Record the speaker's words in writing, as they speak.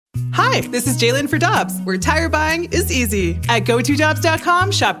Hi, this is Jalen for Dobbs, where tire buying is easy. At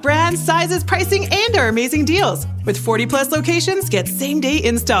GoToDobbs.com, shop brands, sizes, pricing, and our amazing deals. With 40-plus locations, get same-day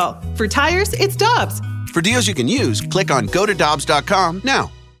install. For tires, it's Dobbs. For deals you can use, click on GoToDobbs.com now.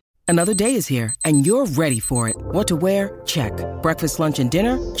 Another day is here, and you're ready for it. What to wear? Check. Breakfast, lunch, and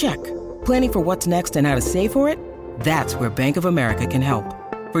dinner? Check. Planning for what's next and how to save for it? That's where Bank of America can help.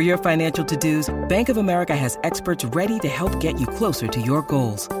 For your financial to-dos, Bank of America has experts ready to help get you closer to your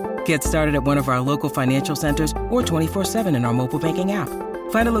goals. Get started at one of our local financial centers or 24/7 in our mobile banking app.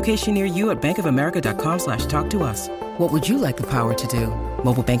 Find a location near you at bankofamerica.com/talktous. What would you like the power to do?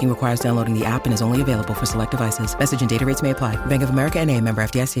 Mobile banking requires downloading the app and is only available for select devices. Message and data rates may apply. Bank of America N.A., member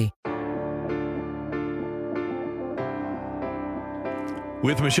FDIC.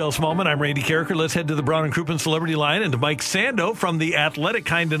 With Michelle Smallman, I'm Randy Carricker. Let's head to the Brown and Crouppen Celebrity Line and to Mike Sando from The Athletic,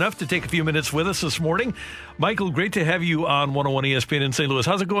 kind enough to take a few minutes with us this morning. Michael, great to have you on 101 ESPN in St. Louis.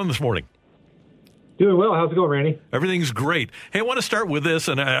 How's it going this morning? Doing well. How's it going, Randy? Everything's great. Hey, I want to start with this,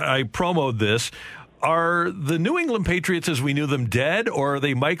 and I promoted this. Are the New England Patriots as we knew them dead, or are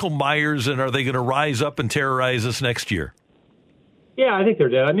they Michael Myers, and are they going to rise up and terrorize us next year? Yeah, I think they're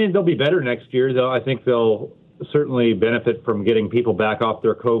dead. I mean, they'll be better next year, though. I think they'll certainly benefit from getting people back off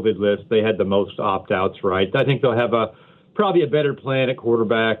their COVID list. They had the most opt-outs, right? I think they'll have probably a better plan at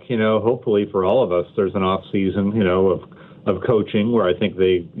quarterback, hopefully for all of us. There's an off season, of coaching where I think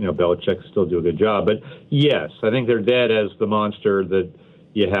Belichick still do a good job. But yes, I think they're dead as the monster that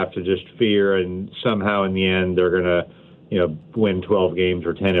you have to just fear, and somehow in the end they're going to, win 12 games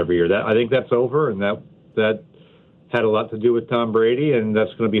or 10 every year. I think that's over, and that had a lot to do with Tom Brady, and that's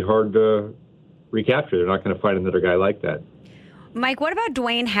going to be hard to recapture. They're not going to find another guy like that. Mike, what about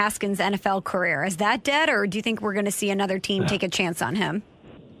Dwayne Haskins' NFL career? Is that dead, or do you think we're going to see another team take a chance on him?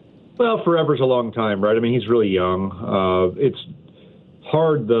 Well, forever's a long time, right? I mean, he's really young. It's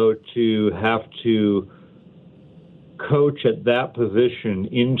hard, though, to have to coach at that position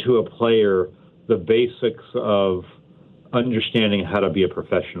into a player the basics of understanding how to be a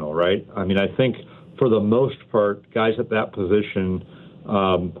professional, right? I mean, I think for the most part, guys at that position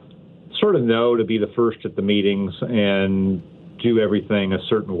sort of know to be the first at the meetings and do everything a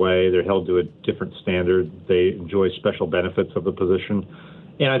certain way. They're held to a different standard. They enjoy special benefits of the position.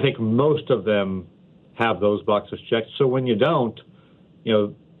 And I think most of them have those boxes checked. So when you don't,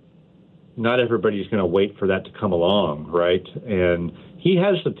 not everybody's going to wait for that to come along, right? And he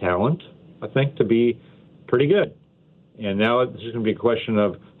has the talent, I think, to be pretty good. And now it's going to be a question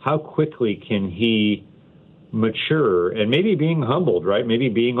of how quickly can he mature, and maybe being humbled, right? Maybe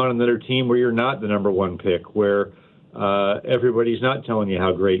being on another team where you're not the number one pick, where everybody's not telling you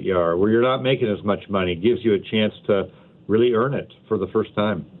how great you are, where you're not making as much money, gives you a chance to really earn it for the first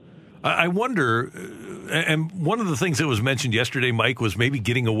time. I wonder, and one of the things that was mentioned yesterday, Mike, was maybe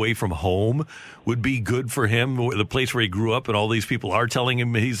getting away from home would be good for him, the place where he grew up, and all these people are telling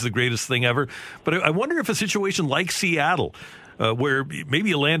him he's the greatest thing ever. But I wonder if a situation like Seattle, where maybe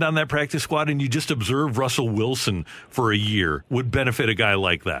you land on that practice squad and you just observe Russell Wilson for a year, would benefit a guy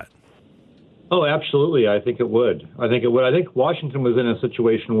like that. Oh, absolutely. I think it would. I think Washington was in a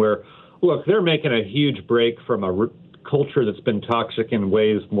situation where, look, they're making a huge break from a culture that's been toxic in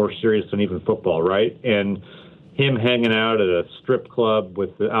ways more serious than even football, right? And him hanging out at a strip club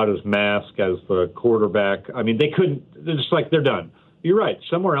without his mask as the quarterback. I mean, they're just like, they're done. You're right.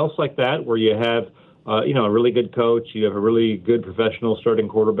 Somewhere else like that where you have a really good coach, you have a really good professional starting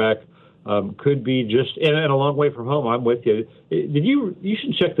quarterback, could be just and a long way from home. I'm with you. You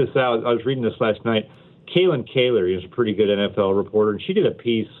should check this out. I was reading this last night. Kaylin Kaler is a pretty good NFL reporter, and she did a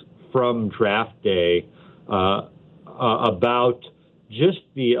piece from draft day about just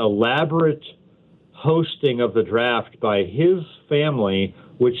the elaborate hosting of the draft by his family,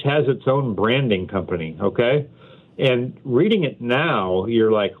 which has its own branding company. Okay. And reading it now,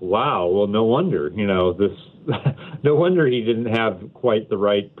 you're like, wow, well, no wonder, no wonder he didn't have quite the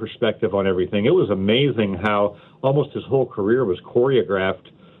right perspective on everything. It was amazing how almost his whole career was choreographed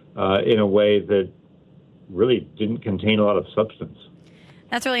in a way that really didn't contain a lot of substance.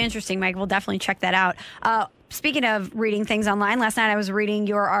 That's really interesting, Mike. We'll definitely check that out. Speaking of reading things online, last night I was reading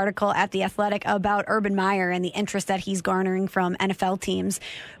your article at The Athletic about Urban Meyer and the interest that he's garnering from NFL teams.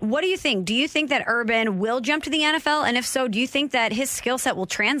 What do you think? Do you think that Urban will jump to the NFL? And if so, do you think that his skill set will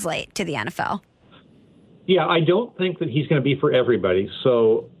translate to the NFL? Yeah, I don't think that he's going to be for everybody.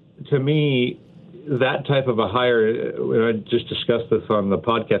 So to me, that type of a hire, I just discussed this on the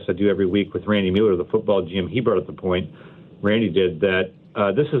podcast I do every week with Randy Mueller, the football GM. He brought up the point, Randy did, that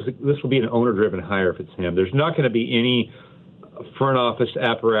this will be an owner-driven hire if it's him. There's not going to be any front office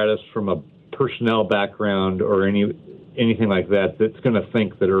apparatus from a personnel background or any anything like that that's going to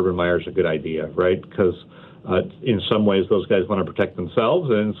think that Urban Meyer's a good idea, right? Because in some ways those guys want to protect themselves,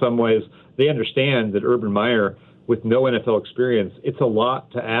 and in some ways they understand that Urban Meyer, with no NFL experience, it's a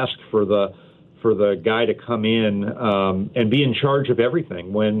lot to ask for the guy to come in and be in charge of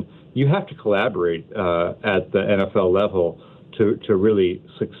everything when you have to collaborate at the NFL level to really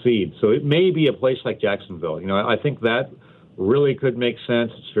succeed. So it may be a place like Jacksonville. I think that really could make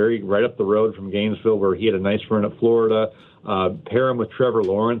sense. It's very right up the road from Gainesville, where he had a nice run at Florida. Pair him with Trevor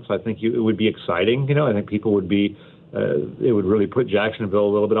Lawrence. I think it would be exciting. I think people would be. It would really put Jacksonville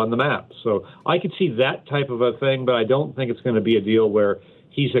a little bit on the map. So I could see that type of a thing, but I don't think it's going to be a deal where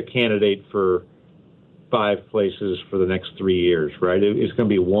he's a candidate for 5 places for the next 3 years, right? It's going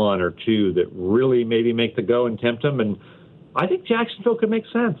to be 1 or 2 that really maybe make the go and tempt him. And I think Jacksonville could make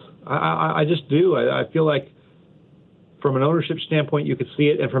sense. I just do. I feel like from an ownership standpoint, you could see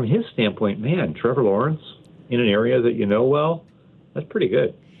it. And from his standpoint, man, Trevor Lawrence in an area that you know well, that's pretty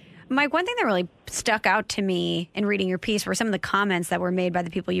good. Mike, one thing that really stuck out to me in reading your piece were some of the comments that were made by the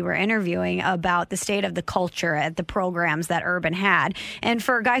people you were interviewing about the state of the culture at the programs that Urban had. And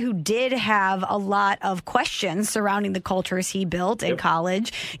for a guy who did have a lot of questions surrounding the cultures he built in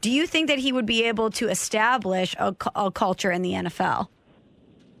college, do you think that he would be able to establish a culture in the NFL?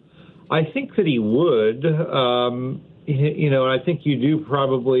 I think that he would. And I think you do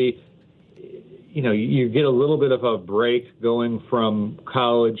probably... you get a little bit of a break going from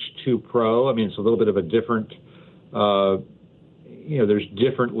college to pro. I mean, it's a little bit of a different, there's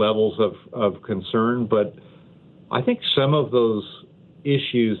different levels of concern, but I think some of those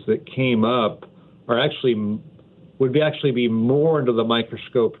issues that came up would be more under the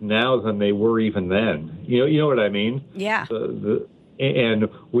microscope now than they were even then. You know what I mean? Yeah. And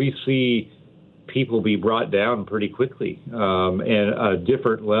we see people be brought down pretty quickly and a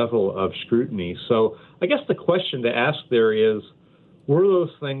different level of scrutiny. So I guess the question to ask there is, were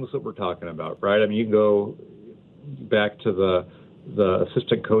those things that we're talking about, right? I mean, you can go back to the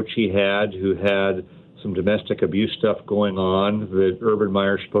assistant coach he had who had some domestic abuse stuff going on that Urban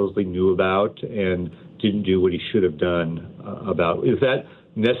Meyer supposedly knew about and didn't do what he should have done about. Is that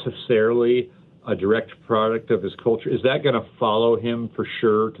necessarily a direct product of his culture? Is that going to follow him for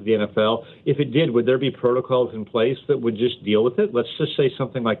sure to the NFL? If it did, would there be protocols in place that would just deal with it? Let's just say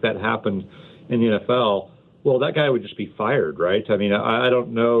something like that happened in the NFL. Well, that guy would just be fired, right? I mean, I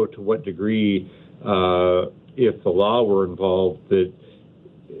don't know to what degree, if the law were involved, that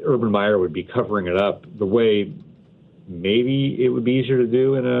Urban Meyer would be covering it up the way maybe it would be easier to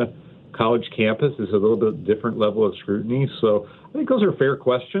do in a college campus. Is a little bit different level of scrutiny. So I think those are fair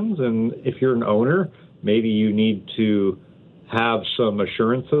questions, and if you're an owner, maybe you need to have some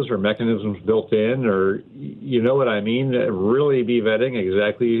assurances or mechanisms built in, or you know what I mean, really be vetting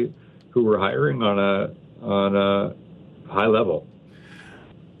exactly who we're hiring on a high level.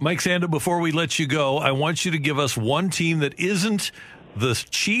 Mike Sando, before we let you go, I want you to give us one team that isn't the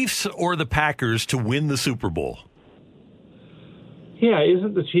Chiefs or the Packers to win the Super Bowl. Yeah,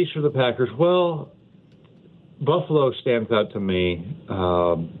 isn't the Chiefs or the Packers? Well, Buffalo stands out to me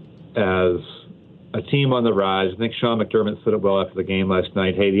as a team on the rise. I think Sean McDermott said it well after the game last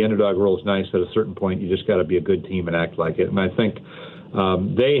night. Hey, the underdog rule is nice. At a certain point, you just got to be a good team and act like it. And I think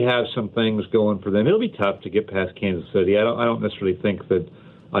they have some things going for them. It'll be tough to get past Kansas City. I don't necessarily think that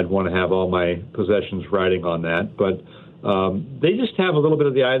I'd want to have all my possessions riding on that. But they just have a little bit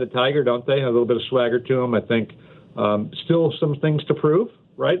of the eye of the tiger, don't they? A little bit of swagger to them. I think still some things to prove,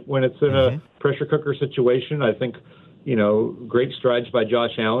 right? When it's in a pressure cooker situation, I think, great strides by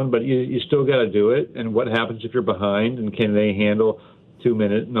Josh Allen, but you still got to do it. And what happens if you're behind, and can they handle 2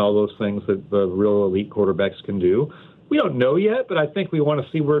 minutes and all those things that the real elite quarterbacks can do? We don't know yet, but I think we want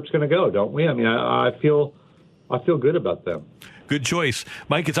to see where it's going to go, don't we? I mean, I feel good about them. Good choice.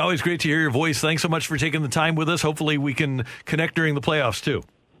 Mike, it's always great to hear your voice. Thanks so much for taking the time with us. Hopefully we can connect during the playoffs, too.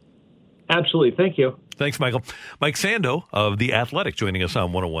 Absolutely. Thank you. Thanks, Michael. Mike Sando of The Athletic joining us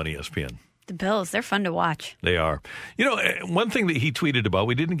on 101 ESPN. The Bills, they're fun to watch. They are. One thing that he tweeted about,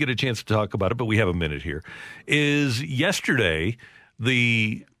 we didn't get a chance to talk about it, but we have a minute here, is yesterday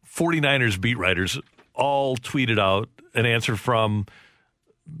the 49ers beat writers all tweeted out an answer from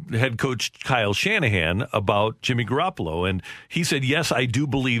head coach Kyle Shanahan about Jimmy Garoppolo. And he said, yes, I do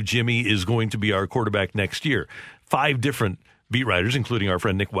believe Jimmy is going to be our quarterback next year. 5 different beat writers, including our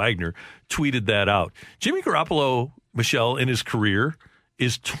friend Nick Wagner, tweeted that out. Jimmy Garoppolo, Michelle, in his career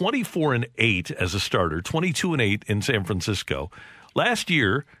is 24-8 as a starter, 22-8 in San Francisco. Last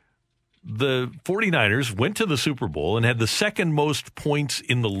year, the 49ers went to the Super Bowl and had the second most points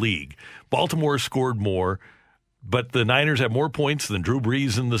in the league. Baltimore scored more. But the Niners have more points than Drew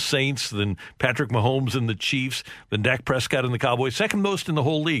Brees and the Saints, than Patrick Mahomes and the Chiefs, than Dak Prescott and the Cowboys, second most in the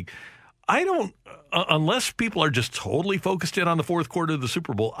whole league. I don't, unless people are just totally focused in on the fourth quarter of the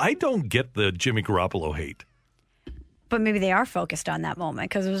Super Bowl, I don't get the Jimmy Garoppolo hate. But maybe they are focused on that moment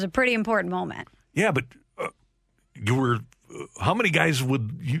because it was a pretty important moment. Yeah, but how many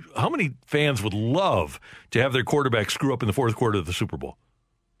fans would love to have their quarterback screw up in the fourth quarter of the Super Bowl?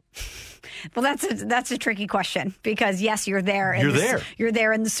 Well, that's a tricky question because, yes, you're there. You're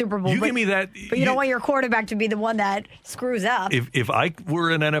there in the Super Bowl. Give me that. But you don't want your quarterback to be the one that screws up. If I were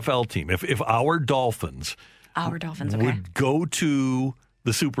an NFL team, if our Dolphins would go to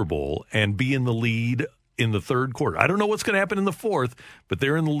the Super Bowl and be in the lead in the third quarter. I don't know what's going to happen in the fourth, but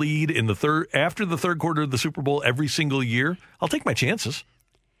they're in the lead in the third after the third quarter of the Super Bowl every single year. I'll take my chances.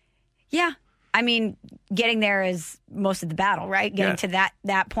 Yeah. I mean, getting there is most of the battle, right? Getting to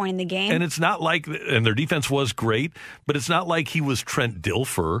that point in the game. And it's not like, and their defense was great, but it's not like he was Trent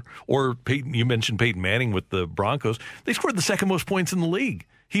Dilfer or Peyton. You mentioned Peyton Manning with the Broncos. They scored the second most points in the league.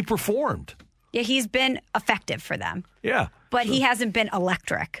 He performed. Yeah, he's been effective for them. Yeah. But he hasn't been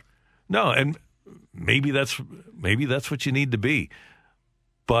electric. No, and maybe that's what you need to be.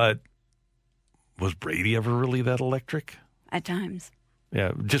 But was Brady ever really that electric? At times.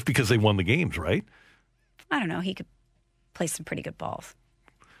 Yeah, just because they won the games, right? I don't know. He could play some pretty good balls.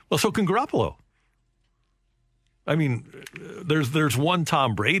 Well, so can Garoppolo. I mean, there's one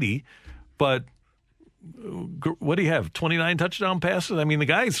Tom Brady, but what do you have? 29 touchdown passes? I mean, the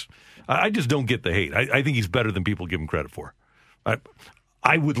guy's – I just don't get the hate. I think he's better than people give him credit for.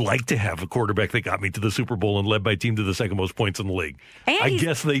 I would like to have a quarterback that got me to the Super Bowl and led my team to the second most points in the league. I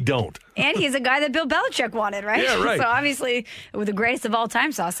guess they don't. And he's a guy that Bill Belichick wanted, right? Yeah, right. So obviously, the greatest of all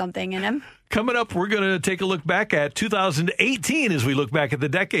time saw something in him. Coming up, we're going to take a look back at 2018 as we look back at the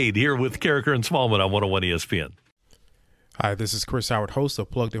decade here with Carricker and Smallman on 101 ESPN. Hi, this is Chris Howard, host of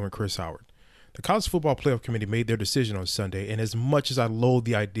Plugged In with Chris Howard. The College Football Playoff Committee made their decision on Sunday, and as much as I loathe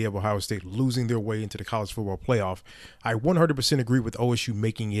the idea of Ohio State losing their way into the College Football Playoff, I 100% agree with OSU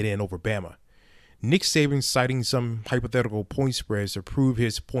making it in over Bama. Nick Saban citing some hypothetical point spreads to prove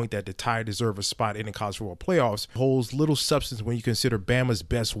his point that the Tide deserve a spot in the College Football Playoffs holds little substance when you consider Bama's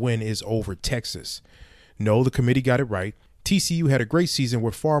best win is over Texas. No, the committee got it right. TCU had a great season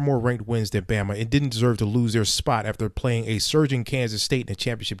with far more ranked wins than Bama and didn't deserve to lose their spot after playing a surging Kansas State in a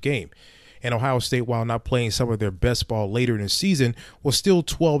championship game. And Ohio State, while not playing some of their best ball later in the season, was still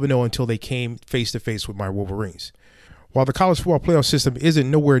 12-0 until they came face-to-face with my Wolverines. While the college football playoff system isn't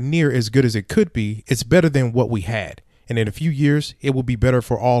nowhere near as good as it could be, it's better than what we had. And in a few years, it will be better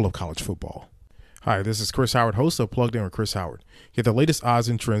for all of college football. Hi, this is Chris Howard, host of Plugged In with Chris Howard. Get the latest odds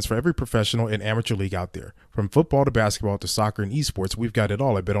and trends for every professional and amateur league out there. From football to basketball to soccer and esports, we've got it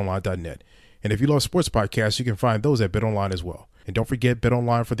all at betonline.net. And if you love sports podcasts, you can find those at BetOnline as well. And don't forget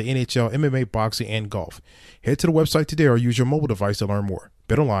BetOnline for the NHL, MMA, boxing, and golf. Head to the website today or use your mobile device to learn more.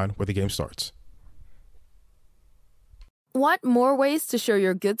 BetOnline, where the game starts. Want more ways to show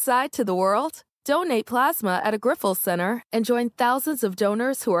your good side to the world? Donate plasma at a Grifols Center and join thousands of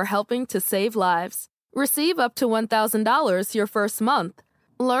donors who are helping to save lives. Receive up to $1,000 your first month.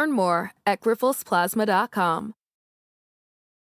 Learn more at grifolsplasma.com.